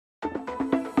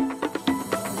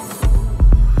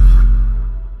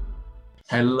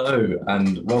Hello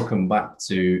and welcome back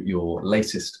to your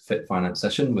latest Fit Finance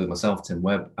session with myself, Tim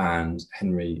Webb, and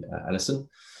Henry Ellison.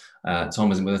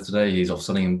 Tom isn't with us today, he's off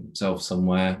sunning himself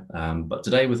somewhere, but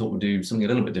today we thought we'd do something a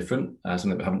little bit different,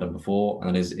 something that we haven't done before,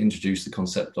 and that is introduce the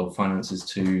concept of finances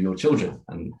to your children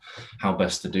and how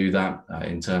best to do that,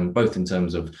 both in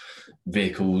terms of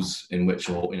vehicles in which,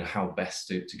 or how best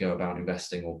to go about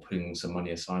investing or putting some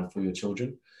money aside for your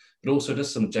children, but also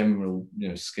just some general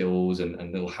skills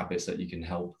and little habits that you can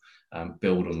help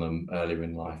build on them earlier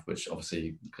in life, which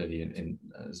obviously clearly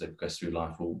as they progress through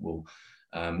life will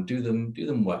do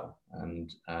them well,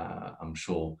 and I'm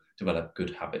sure develop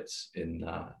good habits in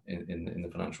the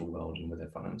financial world and with their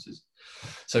finances.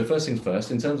 So first things first,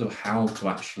 in terms of how to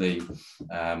actually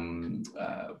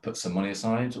put some money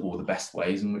aside, or the best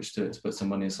ways in which to put some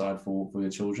money aside for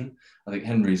your children, I think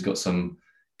Henry's got some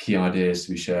key ideas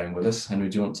to be sharing with us. Henry,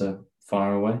 do you want to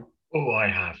fire away? Oh, I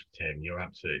have, Tim. You're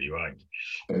absolutely right.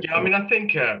 Yeah, I mean, I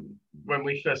think when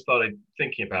we first started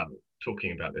talking about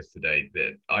this today,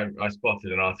 that I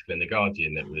spotted an article in The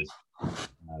Guardian that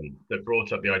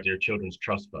brought up the idea of children's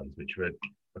trust funds, which were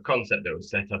a concept that was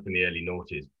set up in the early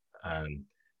noughties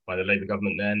by the Labour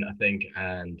government then, I think.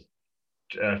 And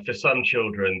for some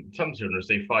children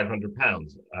received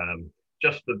 £500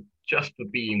 just for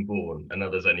being born, and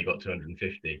others only got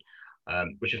 250,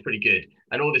 which is pretty good.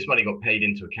 And all this money got paid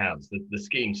into accounts. The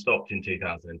scheme stopped in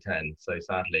 2010. So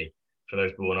sadly, for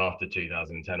those born after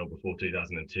 2010 or before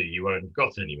 2002, you won't have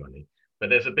got any money. But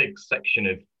there's a big section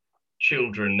of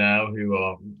children now who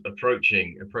are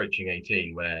approaching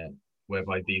 18,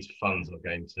 whereby these funds are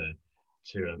going to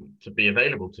be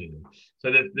available to them.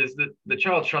 So there's the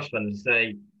Child Trust Fund, as I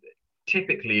say.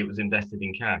 Typically, it was invested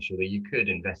in cash, although you could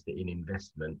invest it in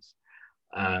investments.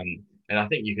 And I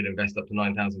think you could invest up to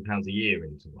 £9,000 a year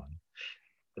into one.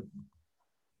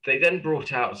 They then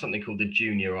brought out something called the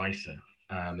Junior ISA.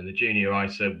 And the Junior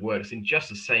ISA works in just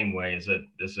the same way as a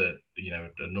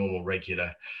normal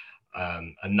regular,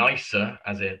 a NISA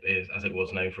as it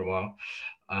was known for a while.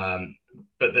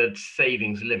 But the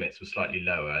savings limits were slightly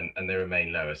lower, and they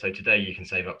remain lower. So today you can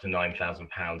save up to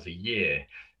 £9,000 a year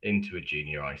into a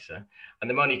Junior ISA, and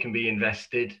the money can be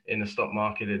invested in the stock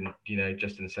market, and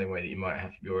just in the same way that you might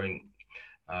have your own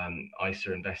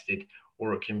ISA invested,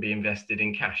 or it can be invested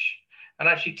in cash. And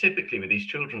actually, typically with these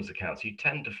children's accounts, you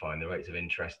tend to find the rates of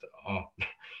interest are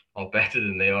better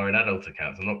than they are in adult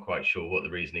accounts. I'm not quite sure what the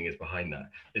reasoning is behind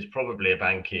that. It's probably a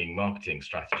banking marketing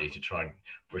strategy to try and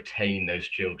retain those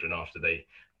children after they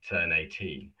turn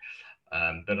 18.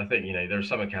 But I think there are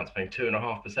some accounts paying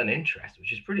 2.5% interest,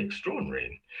 which is pretty extraordinary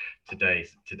in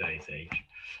today's age.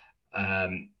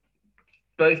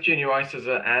 Both Junior ISAs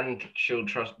and Child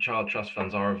Trust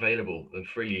Funds are available and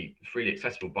freely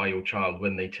accessible by your child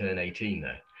when they turn 18,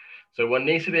 though. So one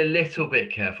needs to be a little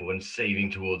bit careful when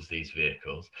saving towards these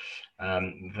vehicles,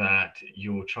 that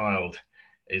your child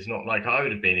is not like I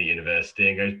would have been at university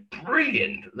and goes,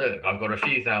 brilliant, look, I've got a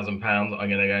few £1,000, I'm going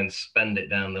to go and spend it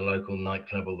down the local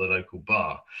nightclub or the local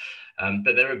bar.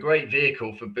 But they're a great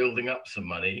vehicle for building up some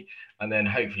money, and then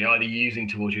hopefully either using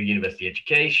towards your university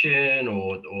education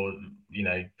or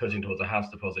putting towards a house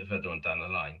deposit further on down the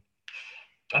line.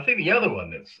 I think the other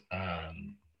one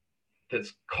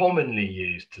that's commonly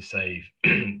used to save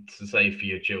for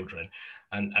your children,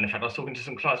 and in fact I was talking to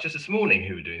some clients just this morning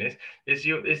who were doing this, is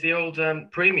the old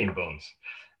premium bonds.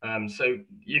 So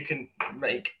you can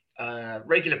make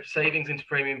regular savings into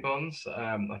premium bonds.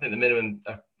 I think the minimum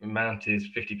amount is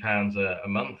 £50 a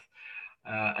month,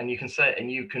 and you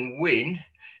can win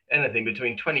anything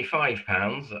between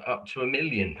 £25 up to £1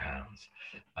 million.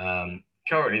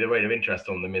 Currently, the rate of interest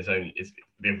on them is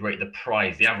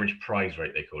the average prize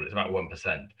rate they call it. It's about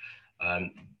 1%.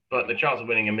 But the chance of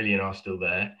winning $1 million are still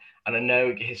there. And I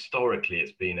know historically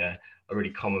it's been a really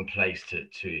common place to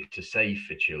save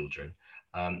for children.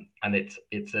 And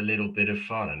it's a little bit of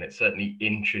fun, and it certainly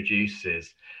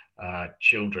introduces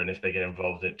children, if they get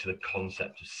involved, into the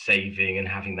concept of saving and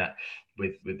having that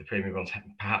with the premium bonds,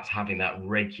 perhaps having that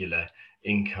regular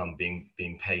income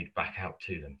being paid back out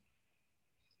to them.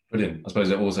 Brilliant. I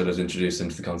suppose it also does introduce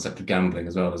into the concept of gambling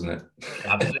as well, doesn't it?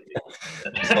 Absolutely.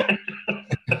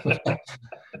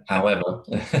 However,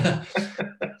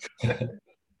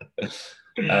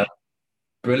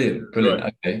 brilliant.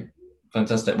 Right. Okay,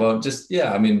 fantastic. Well, those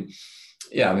things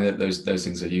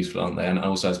are useful, aren't they? And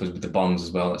also, I suppose with the bonds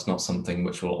as well, it's not something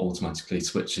which will automatically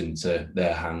switch into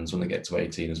their hands when they get to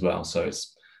 18 as well. So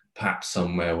it's perhaps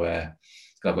somewhere where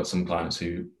I've got some clients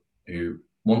who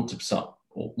want to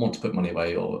put money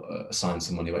away or assign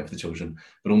some money away for the children,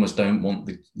 but almost don't want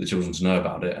the children to know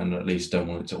about it, and at least don't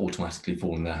want it to automatically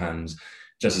fall in their hands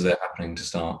just as they're happening to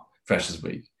start Freshers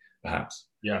Week. perhaps.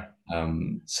 Yeah.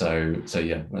 So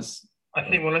yeah, that's. I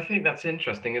think that's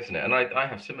interesting, isn't it? And I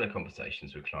have similar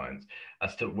conversations with clients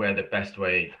as to where the best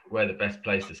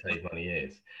place to save money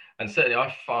is. And certainly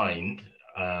I find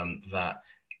that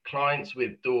clients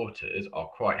with daughters are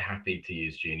quite happy to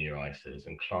use junior ISAs,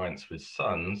 and clients with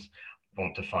sons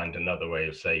want to find another way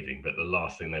of saving, but the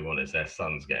last thing they want is their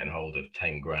sons getting hold of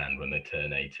 10 grand when they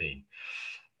turn 18.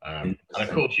 And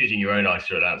of course, using your own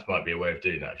ISA allowance might be a way of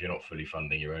doing that if you're not fully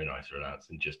funding your own ISA allowance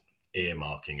and just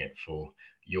earmarking it for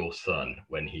your son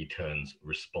when he turns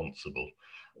responsible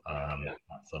at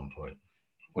some point.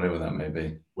 Whatever that may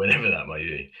be. Whatever that might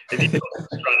be. Have you got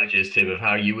strategies, Tim, of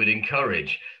how you would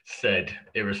encourage said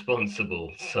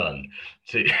irresponsible son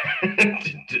to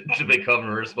to become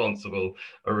a responsible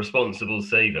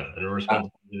saver and a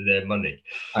responsible with their money?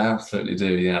 I absolutely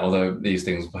do, yeah. Although these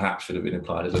things perhaps should have been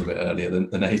applied a little bit earlier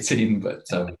than 18, but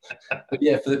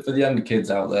yeah, for the younger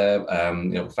kids out there,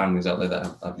 families out there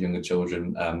that have younger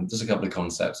children, just a couple of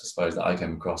concepts, I suppose, that I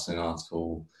came across in an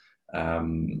article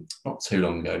not too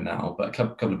long ago now, but a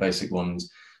couple of basic ones.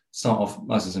 Start off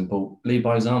nice and simple. Lead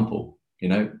by example.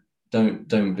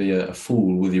 Don't be a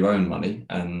fool with your own money.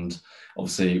 And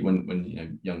obviously,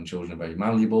 when young children are very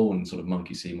malleable and sort of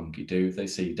monkey see, monkey do. If they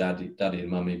see daddy and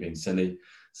mummy being silly,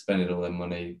 spending all their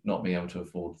money, not being able to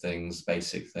afford things,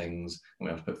 basic things, and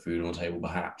we have to put food on the table,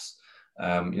 perhaps.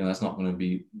 That's not going to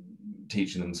be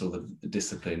teaching them sort of the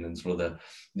discipline and sort of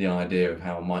the idea of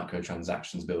how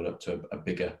microtransactions build up to a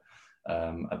bigger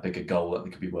goal that they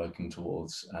could be working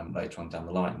towards later on down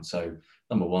the line. So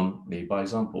number one, lead by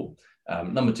example.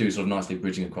 Number two, sort of nicely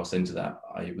bridging across into that,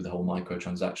 with the whole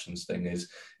microtransactions thing, is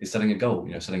setting a goal,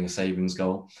 setting a savings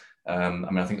goal.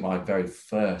 I think my very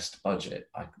first budget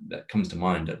that comes to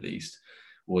mind, at least,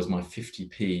 was my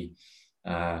 50p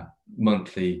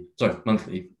monthly,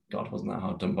 God, wasn't that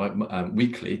hard done by,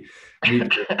 weekly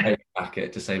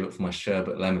packet to save up for my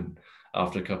sherbet lemon.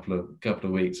 After a couple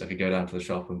of weeks, I could go down to the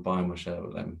shop and buy my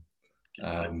sherbet lemon.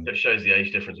 It shows the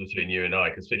age difference between you and I,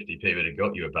 because 50p would have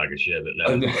got you a bag of sherbet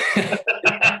lemon.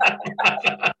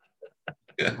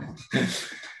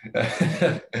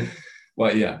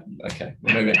 Well, yeah, okay.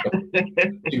 Well, maybe I got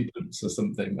 2 pence or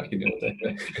something back in the old day.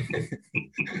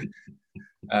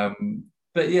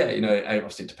 But yeah,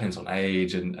 obviously it depends on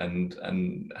age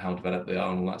and how developed they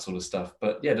are and all that sort of stuff.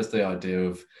 But yeah, just the idea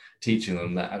of teaching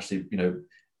them that actually,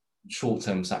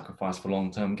 short-term sacrifice for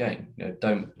long-term gain.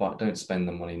 Don't spend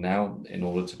the money now in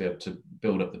order to be able to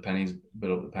build up the pennies,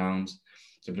 build up the pounds,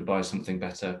 to be able to buy something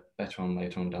better on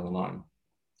later on down the line.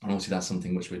 And obviously that's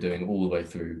something which we're doing all the way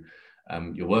through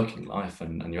your working life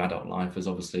and your adult life, is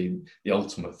obviously the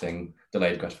ultimate thing.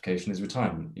 Delayed gratification is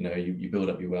retirement. You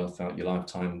build up your wealth throughout your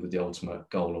lifetime with the ultimate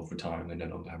goal of retiring and no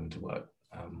longer having to work.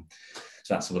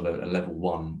 So that's sort of a level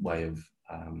one way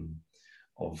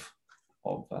of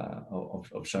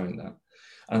showing that.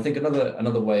 And I think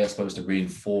another way, I suppose, to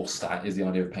reinforce that is the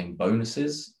idea of paying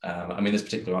bonuses. This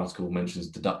particular article mentions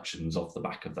deductions off the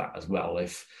back of that as well.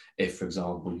 If for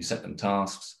example, you set them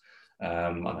tasks,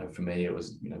 I know for me it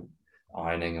was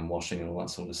ironing and washing and all that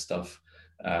sort of stuff.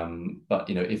 But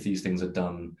if these things are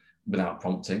done without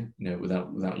prompting,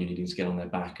 without you needing to get on their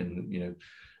back and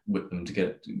whip them to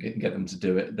get them to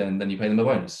do it, then you pay them a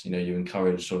bonus. You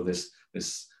encourage sort of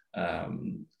this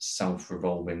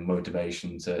self-revolving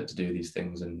motivation to do these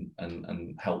things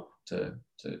and help to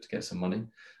get some money.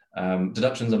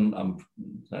 Deductions, I'm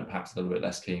perhaps a little bit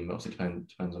less keen, but obviously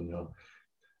depends on your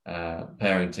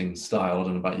parenting style. I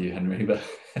don't know about you, Henry, but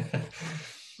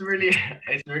it's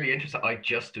really interesting. I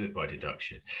just do it by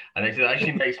deduction, and it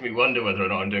actually makes me wonder whether or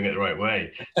not I'm doing it the right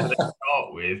way. So they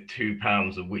start with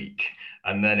 £2 a week,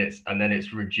 and then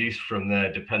it's reduced from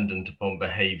there, dependent upon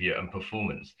behaviour and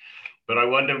performance. But I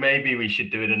wonder, maybe we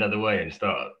should do it another way and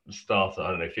start I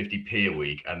don't know, 50p a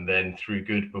week, and then through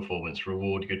good performance,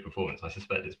 reward good performance. I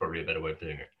suspect it's probably a better way of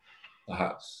doing it.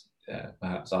 Perhaps, yeah,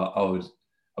 perhaps. I would.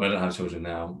 I don't have children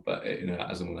now, but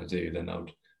as and when I do, then I'll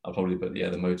probably put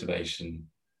the motivation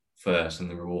first and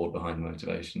the reward behind the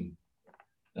motivation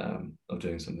of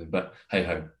doing something. But hey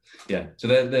ho, yeah. So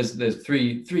there's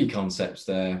three concepts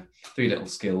there, 3 little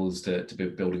skills to be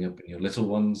building up in your little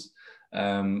ones.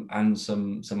 And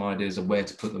some ideas of where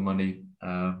to put the money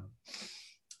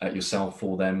at yourself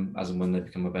for them as and when they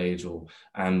become of age, or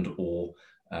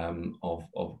of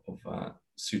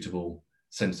suitable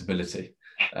sensibility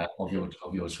of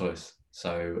your choice.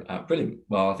 So brilliant.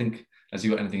 Well, I think, has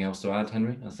you got anything else to add,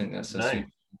 Henry? I think that's a super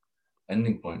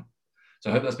ending point. So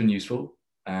I hope that's been useful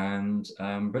and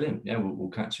brilliant. Yeah, we'll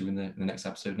catch you in the next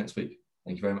episode next week.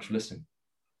 Thank you very much for listening.